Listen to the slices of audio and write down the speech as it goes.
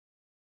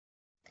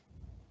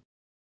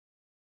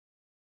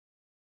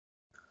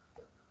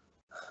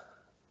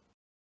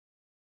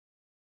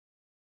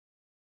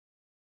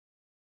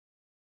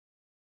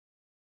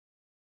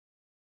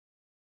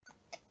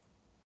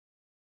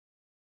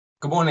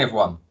Good morning,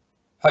 everyone.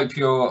 Hope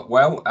you're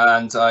well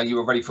and you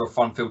are ready for a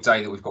fun-filled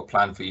day that we've got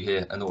planned for you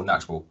here at Norton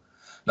Natural.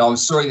 Now, I'm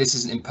sorry this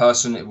isn't in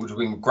person. It would have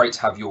been great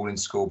to have you all in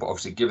school, but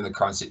obviously, given the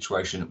current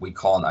situation, we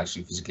can't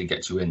actually physically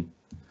get you in.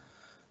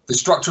 The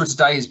structure of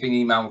today has been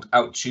emailed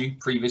out to you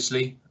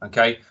previously,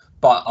 okay?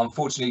 But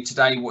unfortunately,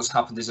 today what's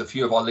happened is a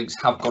few of our links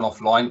have gone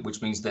offline,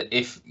 which means that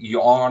if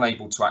you are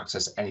unable to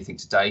access anything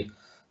today,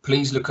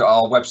 please look at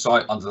our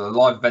website under the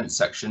live events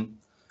section,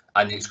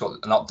 and it's got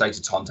an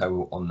updated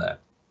timetable on there.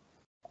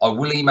 I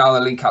will email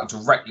a link out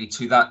directly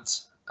to that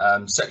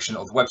section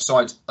of the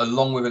website,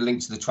 along with a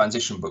link to the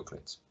transition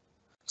booklet.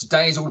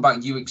 Today is all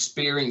about you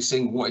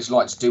experiencing what it's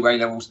like to do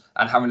A-levels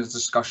and having a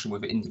discussion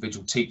with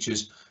individual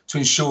teachers to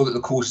ensure that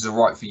the courses are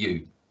right for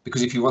you.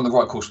 Because if you run the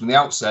right course from the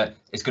outset,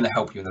 it's going to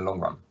help you in the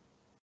long run.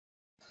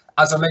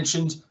 As I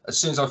mentioned, as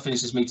soon as I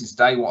finish this meeting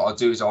today, what I'll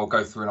do is I'll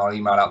go through and I'll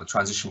email out the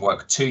transition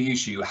work to you,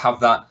 so you'll have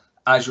that.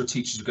 As your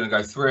teachers are going to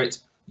go through it,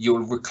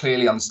 you'll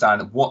clearly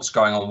understand what's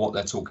going on, what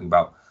they're talking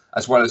about,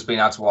 as well as being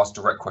able to ask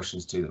direct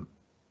questions to them.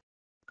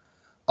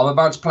 I'm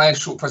about to play a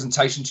short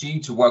presentation to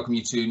you to welcome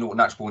you to Norton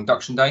Natural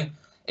Induction Day.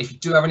 If you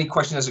do have any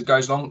questions as it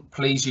goes along,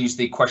 please use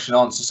the question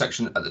and answer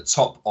section at the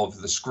top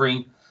of the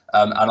screen,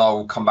 and I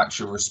will come back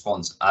to your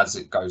response as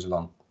it goes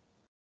along.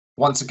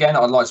 Once again,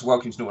 I'd like to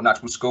welcome you to Norton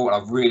Natural School,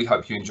 and I really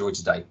hope you enjoy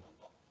today.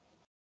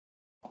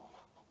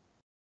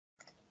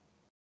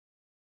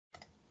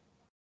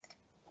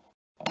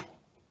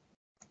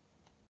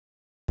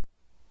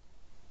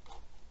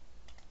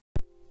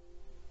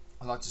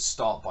 I'd like to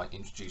start by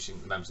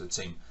introducing the members of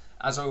the team.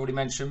 As I already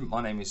mentioned,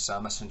 my name is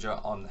Sam Messenger.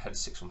 I'm the head of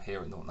sixth form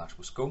here at Norton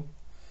Natural School.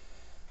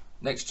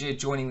 Next year,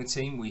 joining the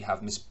team, we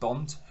have Miss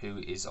Bond, who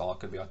is going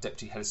to be our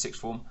deputy head of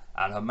sixth form,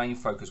 and her main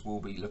focus will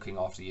be looking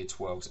after Year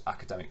 12's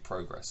academic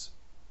progress.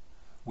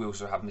 We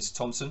also have Miss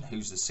Thompson,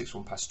 who's the sixth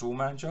form pastoral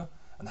manager,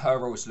 and her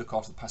role is to look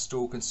after the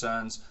pastoral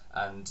concerns,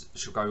 and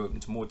she'll go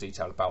into more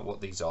detail about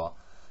what these are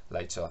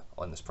later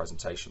on this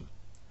presentation.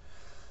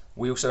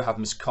 We also have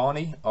Miss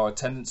Carney, our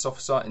attendance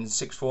officer in the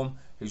sixth form,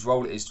 whose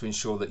role it is to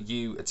ensure that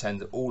you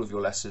attend all of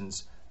your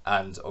lessons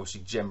and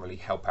obviously generally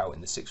help out in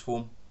the sixth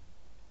form.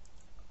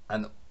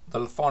 And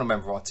the final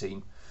member of our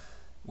team,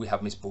 we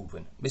have Miss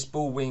Baldwin. Miss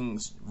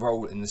Baldwin's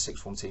role in the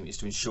sixth form team is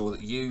to ensure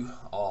that you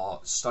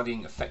are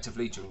studying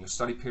effectively during your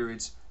study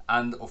periods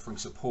and offering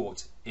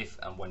support if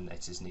and when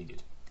it is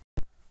needed.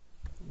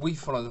 We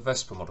follow the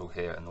Vesper model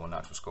here at Norton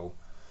Natural School.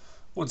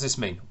 What does this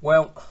mean?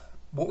 Well,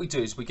 what we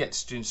do is we get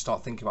students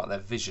start thinking about their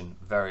vision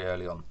very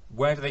early on.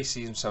 Where do they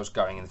see themselves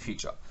going in the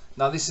future?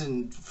 Now, this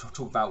isn't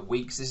talking about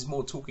weeks, this is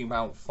more talking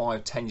about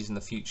 5-10 years in the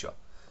future,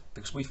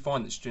 because we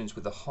find that students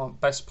with the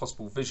best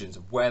possible visions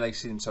of where they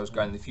see themselves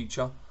going in the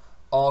future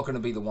are going to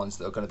be the ones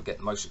that are going to get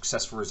the most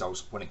successful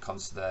results when it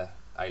comes to their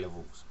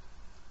A-levels.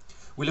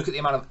 We look at the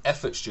amount of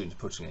effort students are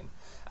putting in,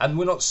 and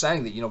we're not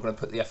saying that you're not going to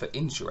put the effort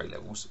into your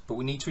A-levels, but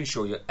we need to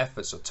ensure your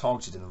efforts are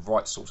targeted in the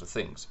right sorts of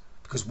things,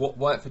 because what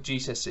worked for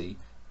GCSE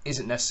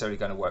isn't necessarily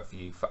going to work for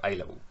you for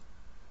A-level.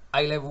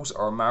 A-levels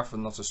are a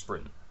marathon, not a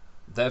sprint.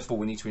 Therefore,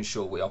 we need to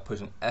ensure we are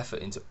putting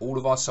effort into all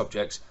of our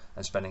subjects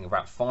and spending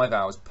about 5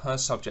 hours per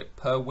subject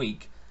per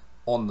week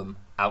on them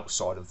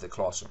outside of the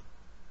classroom.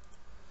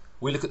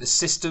 We look at the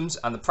systems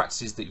and the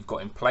practices that you've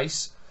got in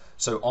place.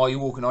 So are you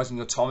organising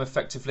your time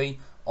effectively?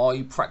 Are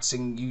you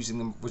practicing using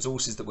the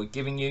resources that we're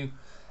giving you?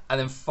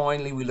 And then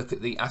finally, we look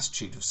at the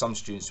attitude of some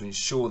students to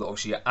ensure that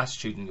obviously your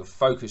attitude and you're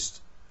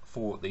focused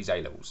for these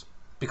A-levels,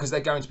 because they're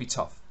going to be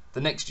tough. The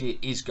next year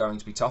is going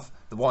to be tough.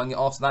 The one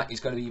after that is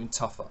going to be even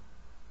tougher.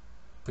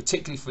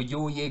 Particularly for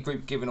your year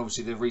group, given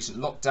obviously the recent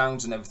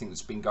lockdowns and everything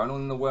that's been going on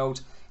in the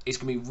world, it's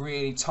going to be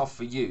really tough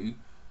for you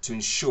to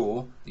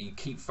ensure that you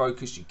keep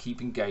focused, you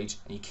keep engaged,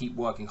 and you keep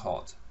working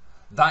hard.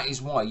 That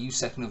is why you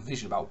setting a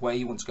vision about where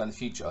you want to go in the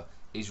future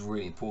is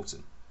really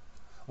important.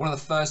 One of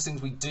the first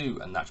things we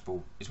do at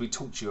Natural is we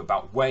talk to you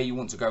about where you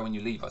want to go when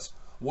you leave us.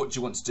 What do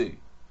you want to do?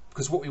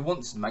 Because what we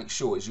want to make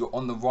sure is you're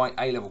on the right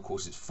A-level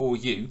courses for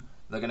you.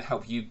 They're going to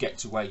help you get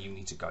to where you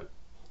need to go.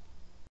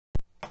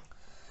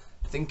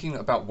 Thinking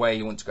about where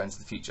you want to go into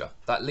the future,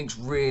 that links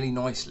really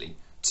nicely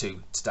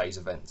to today's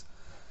event.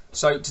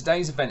 So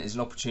today's event is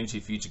an opportunity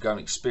for you to go and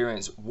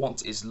experience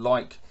what it's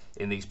like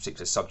in these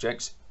particular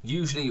subjects.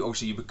 Usually,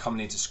 obviously, you'll be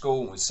coming into school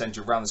and we'll send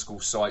you around the school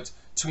site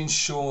to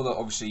ensure that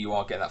obviously you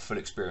are getting that full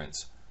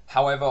experience.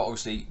 However,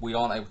 obviously, we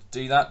aren't able to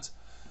do that.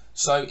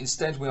 So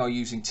instead, we are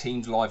using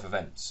Teams live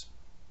events.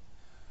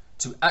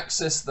 To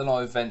access the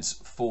live events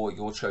for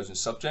your chosen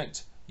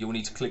subject, you will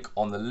need to click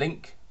on the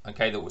link,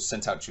 that was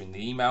sent out to you in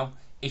the email.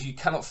 If you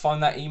cannot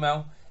find that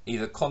email,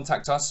 either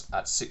contact us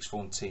at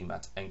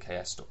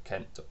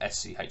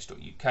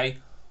sixthformteam@nks.kent.sch.uk,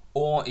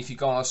 or if you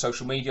go on our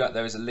social media,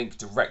 there is a link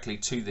directly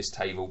to this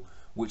table,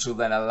 which will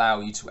then allow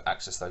you to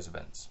access those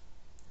events.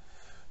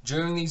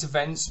 During these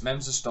events,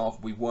 members of staff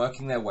will be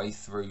working their way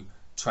through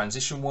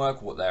transition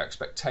work, what their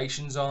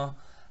expectations are,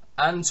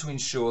 and to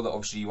ensure that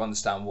obviously you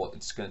understand what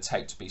it's going to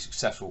take to be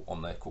successful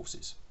on their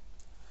courses.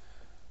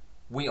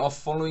 We are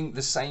following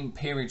the same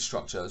period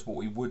structure as what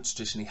we would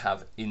traditionally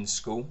have in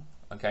school.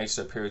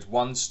 So period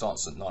 1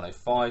 starts at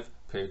 9:05,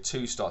 period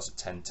 2 starts at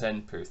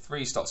 10:10, period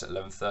 3 starts at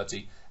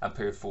 11:30, and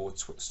period 4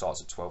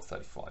 starts at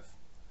 12:35.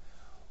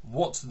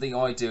 What the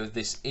idea of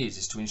this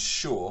is to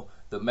ensure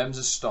that members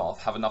of staff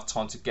have enough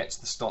time to get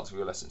to the start of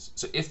your lessons.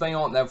 So if they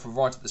aren't there for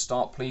right at the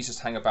start, please just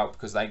hang about,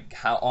 because they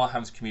are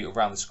having to commute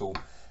around the school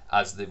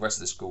as the rest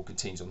of the school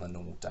continues on their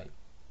normal day.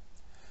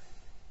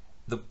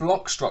 The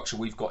block structure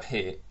we've got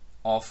here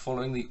are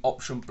following the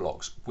option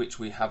blocks which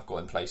we have got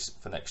in place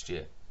for next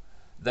year.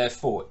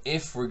 Therefore,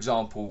 if, for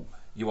example,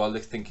 you are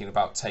thinking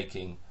about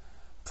taking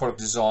product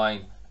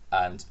design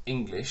and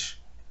English,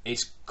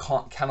 it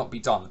cannot be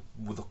done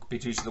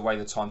due to the way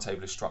the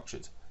timetable is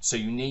structured. So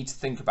you need to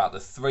think about the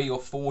 3 or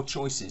 4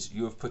 choices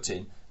you have put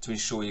in to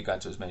ensure you're going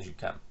to as many as you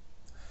can.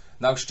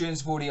 Now,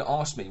 students have already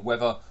asked me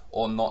whether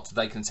or not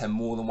they can attend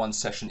more than one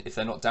session if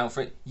they're not down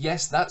for it.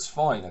 Yes, that's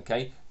fine,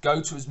 okay? Go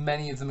to as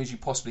many of them as you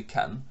possibly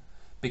can,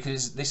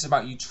 because this is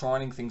about you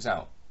trying things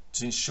out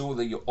to ensure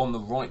that you're on the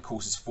right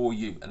courses for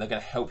you, and they're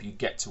going to help you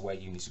get to where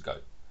you need to go.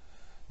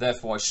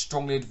 Therefore, I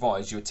strongly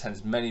advise you attend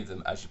as many of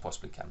them as you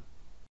possibly can.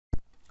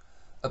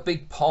 A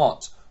big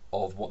part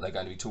of what they're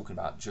going to be talking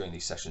about during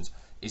these sessions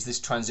is this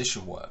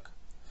transition work.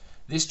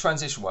 This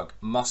transition work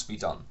must be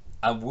done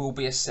and will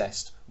be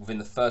assessed within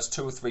the first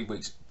 2 or 3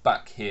 weeks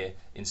back here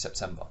in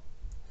September.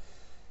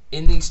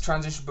 In these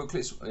transition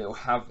booklets, it will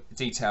have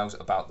details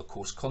about the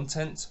course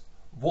content,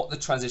 what the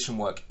transition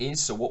work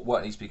is, so what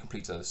work needs to be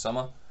completed over the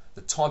summer,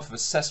 the type of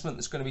assessment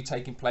that's going to be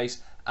taking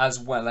place, as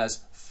well as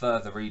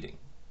further reading.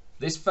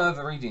 This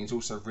further reading is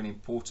also really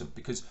important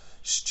because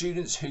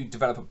students who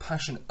develop a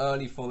passion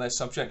early for their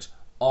subjects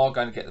are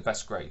going to get the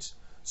best grades.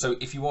 So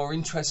if you are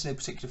interested in a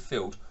particular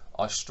field,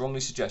 I strongly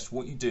suggest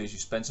what you do is you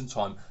spend some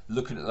time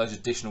looking at those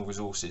additional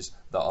resources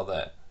that are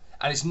there.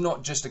 And it's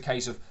not just a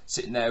case of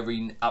sitting there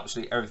reading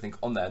absolutely everything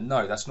on there.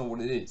 No, that's not what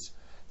it is.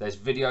 There's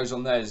videos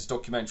on there, there's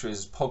documentaries,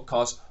 there's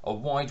podcasts, a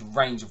wide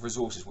range of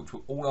resources which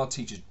all our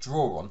teachers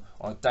draw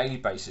on a daily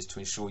basis to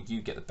ensure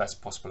you get the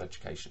best possible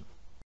education.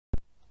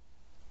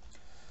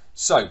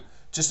 So,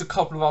 just a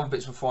couple of other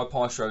bits before I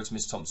pass you over to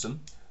Ms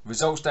Thompson.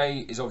 Results day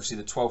is obviously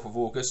the 12th of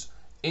August.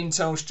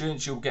 Internal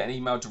students, you'll get an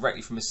email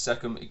directly from Ms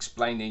Seckham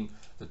explaining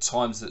the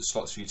times that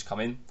slots for you to come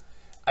in,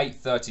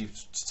 8:30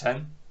 to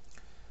 10.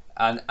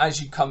 And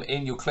as you come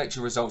in, you'll collect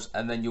your results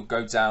and then you'll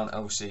go down and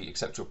obviously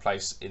accept your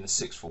place in the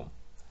 6th form.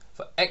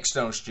 For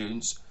external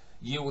students,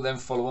 you will then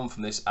follow on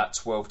from this at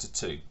 12 to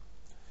 2.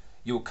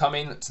 You'll come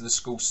in to the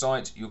school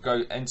site, you'll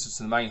go enter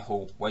to the main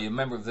hall where your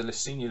member of the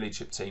senior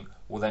leadership team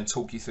will then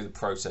talk you through the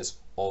process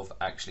of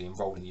actually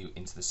enrolling you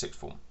into the 6th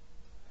form.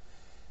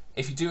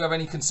 If you do have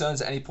any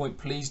concerns at any point,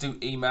 please do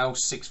email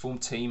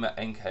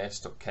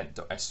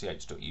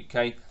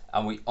sixthformteam@nks.kent.sch.uk,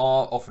 and we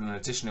are offering an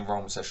additional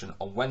enrolment session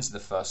on Wednesday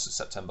the 1st of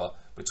September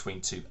between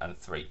 2 and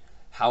 3.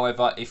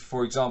 However, if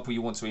for example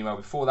you want to email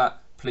before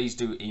that, please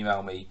do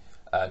email me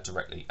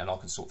directly and I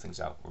can sort things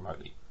out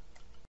remotely.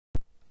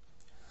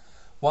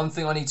 One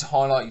thing I need to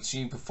highlight to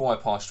you before I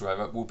pass you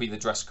over will be the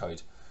dress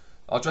code.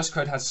 Our dress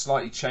code has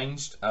slightly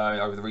changed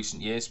over the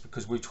recent years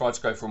because we've tried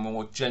to go for a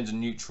more gender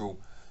neutral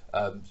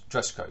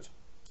dress code.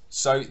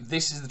 So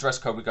this is the dress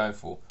code we're going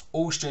for.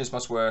 All students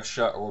must wear a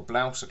shirt or a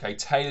blouse, okay,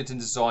 tailored in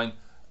design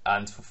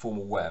and for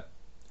formal wear.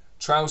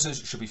 Trousers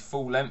should be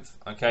full length,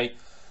 okay.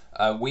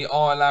 We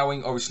are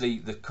allowing, obviously,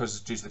 because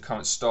due to the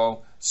current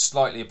style,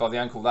 slightly above the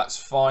ankle, that's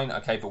fine,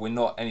 okay, but we're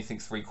not anything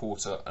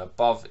 3/4 and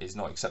above is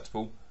not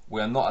acceptable. We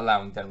are not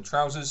allowing denim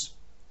trousers.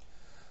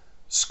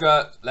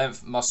 Skirt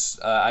length must,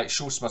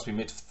 shorts must be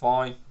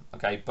mid-thigh,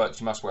 okay, but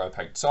you must wear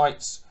opaque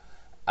tights.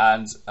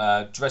 And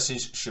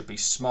dresses should be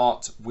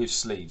smart with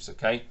sleeves,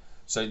 okay.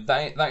 So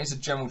that is a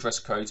general dress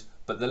code,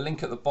 but the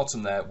link at the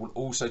bottom there will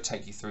also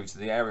take you through to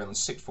the area on the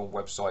 6th form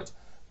website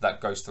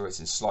that goes through it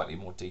in slightly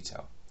more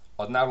detail.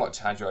 I'd now like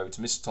to hand you over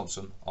to Mr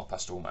Thompson, our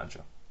pastoral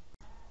manager.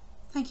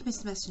 Thank you,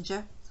 Mr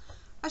Messenger.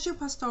 As your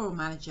pastoral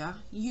manager,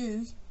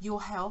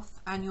 your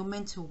health and your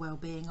mental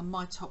well-being are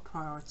my top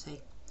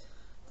priority.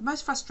 The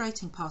most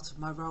frustrating part of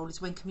my role is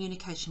when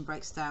communication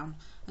breaks down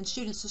and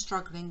students are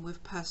struggling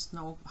with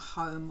personal,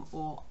 home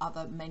or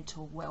other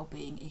mental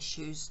well-being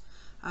issues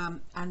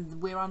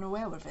and we're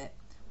unaware of it.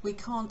 We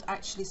can't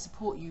actually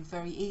support you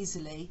very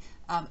easily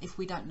if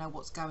we don't know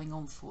what's going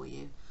on for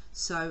you.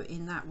 So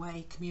in that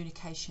way,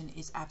 communication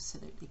is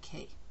absolutely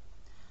key.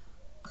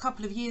 A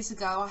couple of years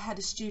ago, I had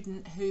a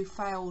student who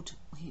failed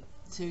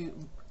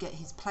to get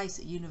his place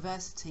at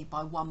university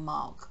by 1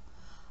 mark.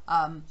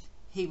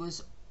 He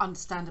was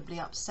understandably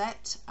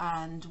upset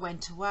and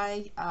went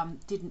away,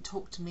 didn't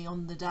talk to me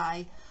on the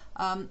day.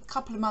 A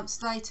couple of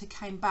months later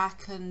came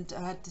back and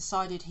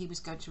decided he was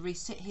going to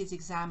resit his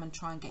exam and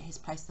try and get his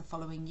place the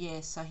following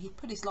year. So he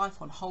put his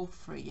life on hold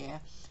for a year,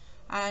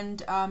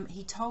 and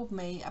he told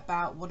me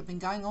about what had been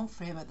going on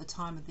for him at the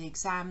time of the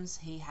exams.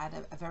 He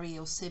had a very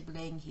ill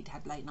sibling, he'd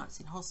had late nights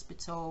in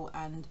hospital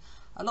and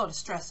a lot of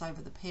stress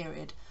over the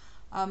period.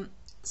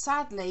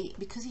 Sadly,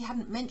 because he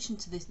hadn't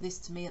mentioned this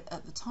to me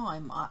at the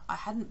time, I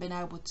hadn't been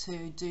able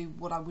to do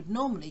what I would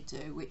normally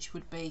do, which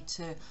would be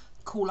to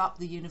call up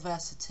the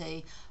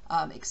university,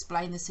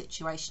 explain the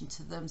situation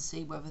to them,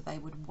 see whether they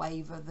would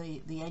waiver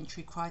the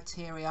entry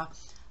criteria.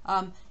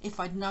 If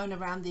I'd known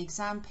around the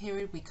exam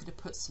period, we could have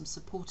put some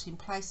support in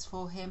place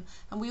for him,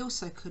 and we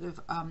also could have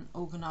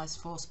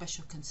organised for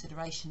special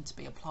consideration to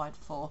be applied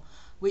for,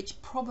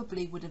 which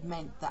probably would have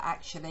meant that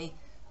actually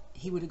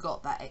he would have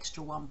got that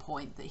extra 1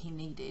 point that he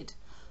needed.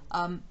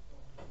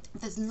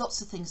 There's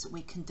lots of things that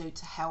we can do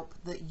to help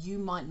that you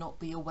might not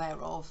be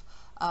aware of.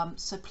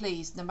 So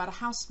please, no matter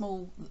how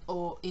small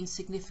or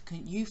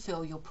insignificant you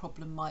feel your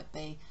problem might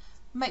be,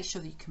 make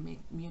sure that you can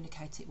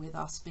communicate it with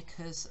us,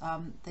 because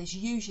there's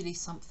usually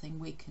something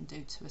we can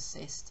do to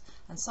assist,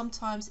 and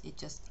sometimes it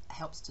just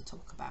helps to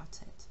talk about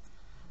it.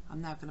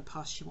 I'm now going to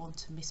pass you on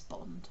to Miss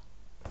Bond.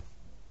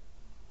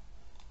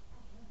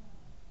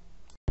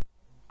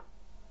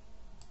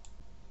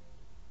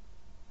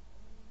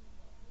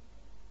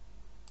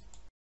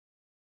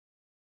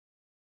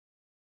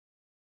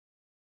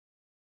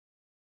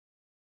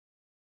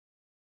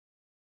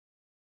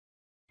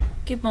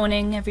 Good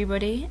morning,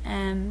 everybody.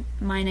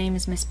 My name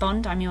is Miss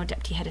Bond. I'm your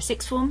Deputy Head of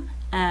Sixth Form.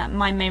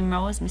 My main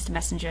role, as Mr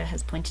Messenger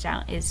has pointed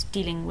out, is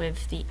dealing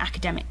with the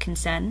academic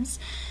concerns.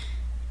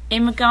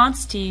 In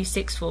regards to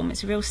Sixth Form,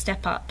 it's a real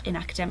step up in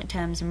academic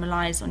terms and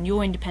relies on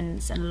your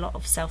independence and a lot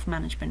of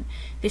self-management.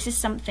 This is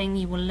something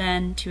you will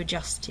learn to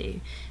adjust to.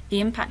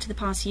 The impact of the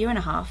past year and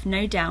a half,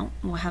 no doubt,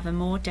 will have a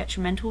more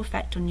detrimental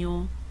effect on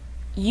your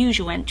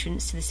usual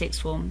entrance to the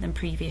Sixth Form than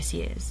previous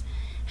years.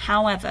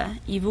 However,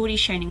 you've already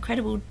shown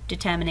incredible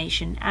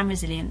determination and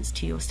resilience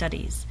to your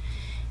studies.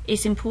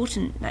 It's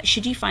important that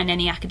should you find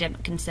any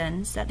academic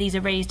concerns, that these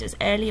are raised as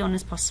early on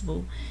as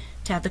possible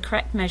to have the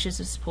correct measures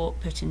of support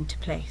put into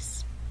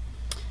place.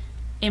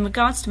 In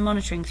regards to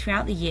monitoring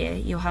throughout the year,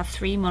 you'll have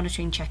 3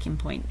 monitoring check-in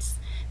points.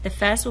 The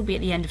first will be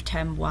at the end of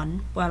term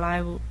 1, where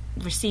I will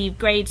receive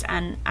grades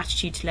and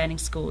attitude to learning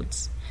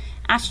scores.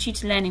 Attitude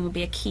to learning will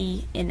be a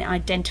key in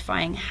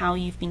identifying how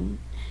you've been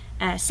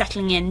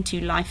settling into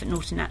life at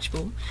Norton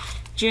Natchball.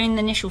 During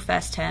the initial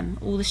first term,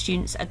 all the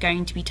students are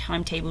going to be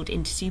timetabled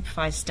into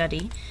supervised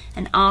study,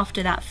 and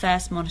after that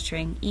first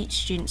monitoring, each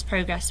student's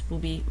progress will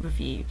be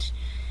reviewed.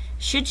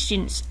 Should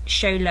students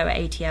show lower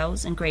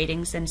ATLs and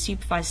gradings, then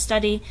supervised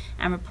study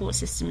and report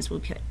systems will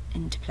be put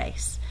into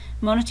place.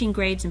 Monitoring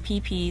grades and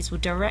PPEs will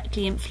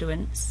directly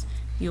influence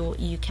your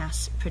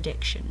UCAS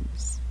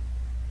predictions.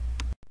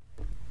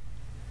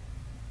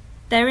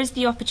 There is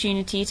the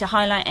opportunity to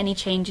highlight any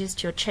changes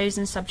to your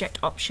chosen subject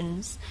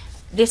options.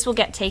 This will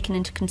get taken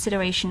into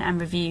consideration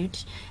and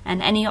reviewed, and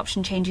any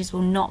option changes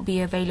will not be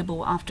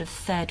available after the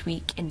 3rd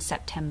week in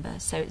September.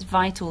 So it's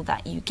vital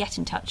that you get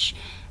in touch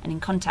and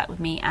in contact with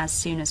me as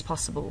soon as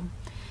possible.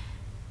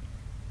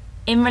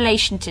 In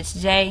relation to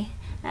today,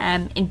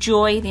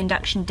 enjoy the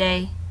induction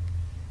day.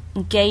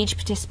 Engage,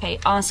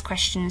 participate, ask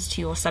questions to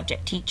your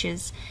subject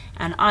teachers,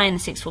 and I and the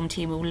Sixth Form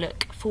team will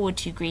look forward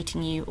to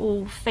greeting you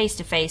all face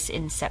to face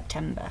in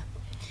September.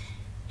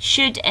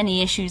 Should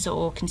any issues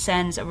or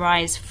concerns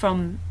arise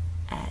from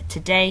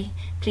today,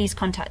 please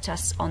contact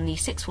us on the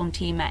Sixth Form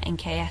team at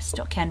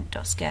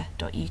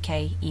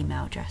nks.kent.sca.uk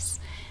email address.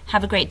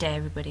 Have a great day,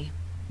 everybody.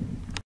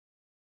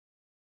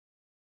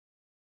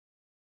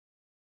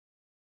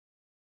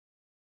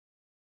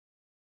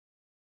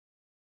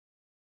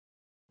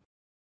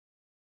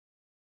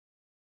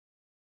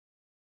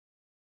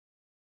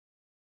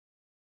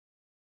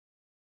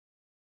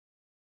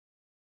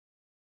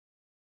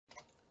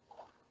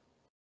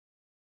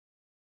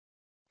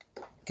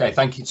 Okay,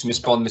 thank you to Miss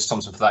Bond, Miss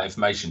Thompson for that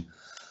information.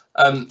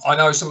 I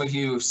know some of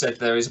you have said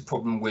there is a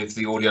problem with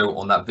the audio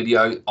on that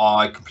video.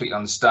 I completely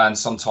understand.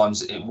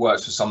 Sometimes it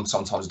works for some,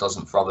 sometimes it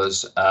doesn't for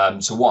others.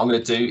 So what I'm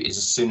going to do is,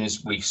 as soon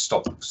as we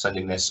stop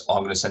sending this,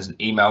 I'm going to send an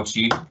email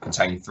to you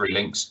containing 3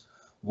 links.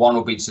 One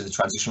will be to the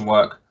transition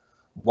work.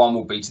 One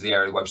will be to the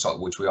area of the website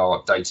which we are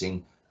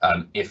updating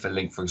if a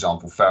link, for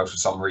example, fails for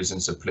some reason.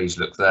 So please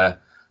look there.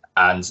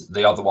 And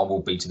the other one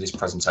will be to this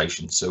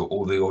presentation. So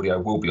all the audio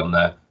will be on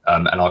there,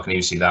 and I can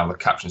even see now the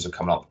captions are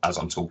coming up as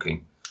I'm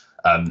talking.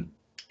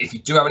 If you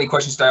do have any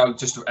questions today, I'll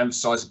just to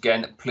emphasise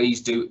again,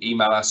 please do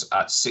email us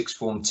at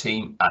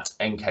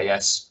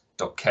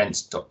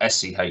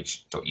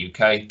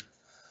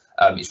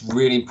sixthformteam@nks.kent.sch.uk. It's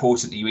really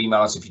important that you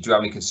email us if you do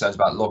have any concerns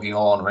about logging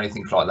on or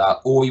anything like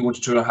that, or you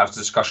want to have a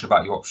discussion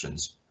about your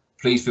options.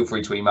 Please feel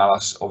free to email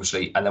us,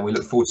 obviously, and then we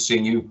look forward to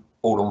seeing you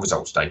all on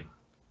results day.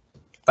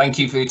 Thank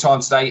you for your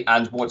time today,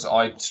 and what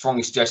I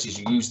strongly suggest is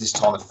you use this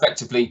time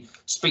effectively,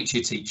 speak to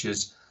your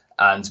teachers,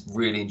 and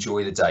really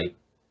enjoy the day.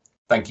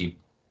 Thank you.